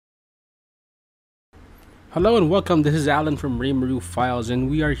Hello and welcome, this is Alan from Raymaru Files, and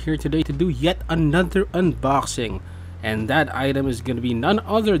we are here today to do yet another unboxing. And that item is going to be none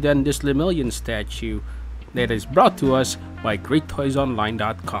other than this LeMillion statue that is brought to us by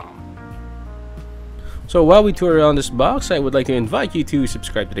GreatToysOnline.com. So while we tour around this box, I would like to invite you to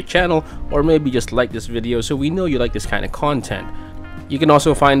subscribe to the channel, or maybe just like this video so we know you like this kind of content. You can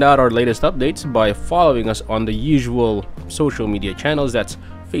also find out our latest updates by following us on the usual social media channels, that's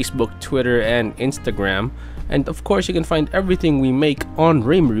Facebook, Twitter, and Instagram. And of course, you can find everything we make on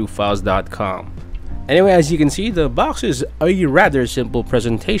RaymaruFiles.com. Anyway, as you can see, the box is a rather simple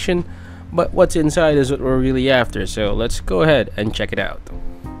presentation, but what's inside is what we're really after, so let's go ahead and check it out.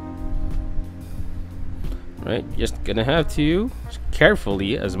 Right, just gonna have to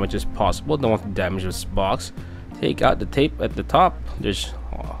carefully, as much as possible, don't want to damage this box, take out the tape at the top. There's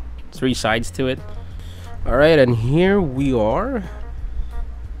 3 sides to it. Alright, and here we are.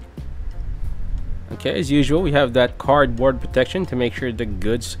 Okay, as usual, we have that cardboard protection to make sure the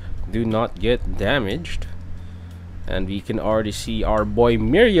goods do not get damaged. And we can already see our boy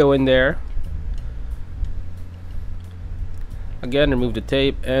Mirio in there. Again, remove the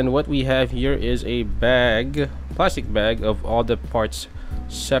tape, and what we have here is a bag, plastic bag of all the parts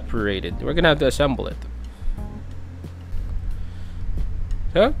separated. We're gonna have to assemble it.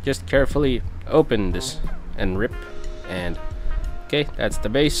 So, just carefully open this and rip, and okay, that's the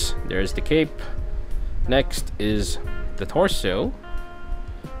base. There's the cape. Next is the torso.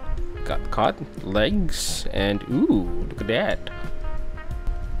 Got caught, legs, and ooh, look at that.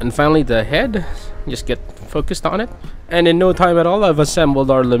 And finally the head. Just get focused on it. And in no time at all, I've assembled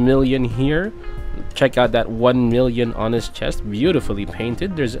our LeMillion here. Check out that 1 million on his chest, beautifully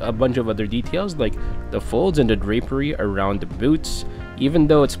painted. There's a bunch of other details like the folds and the drapery around the boots. Even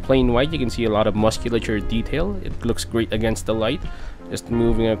though it's plain white, you can see a lot of musculature detail. It looks great against the light. Just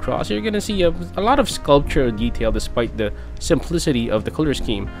moving across, you're gonna see a lot of sculptural detail despite the simplicity of the color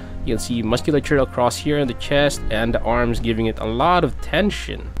scheme. You can see musculature across here in the chest and the arms, giving it a lot of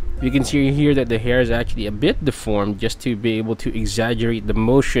tension. You can see here that the hair is actually a bit deformed just to be able to exaggerate the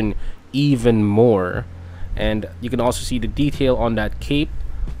motion even more. And you can also see the detail on that cape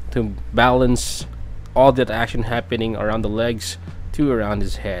to balance all that action happening around the legs to around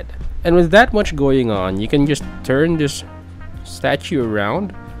his head. And with that much going on, you can just turn this statue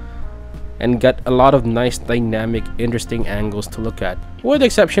around and get a lot of nice, dynamic, interesting angles to look at, with the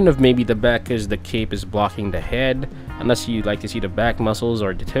exception of maybe the back, because the cape is blocking the head. Unless you like to see the back muscles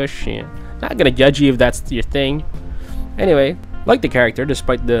or the tush, yeah. Not gonna judge you if that's your thing. Anyway, like the character,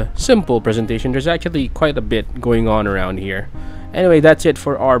 despite the simple presentation, there's actually quite a bit going on around here. Anyway, that's it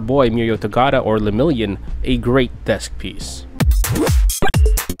for our boy Mirio Tagada, or LeMillion, a great desk piece.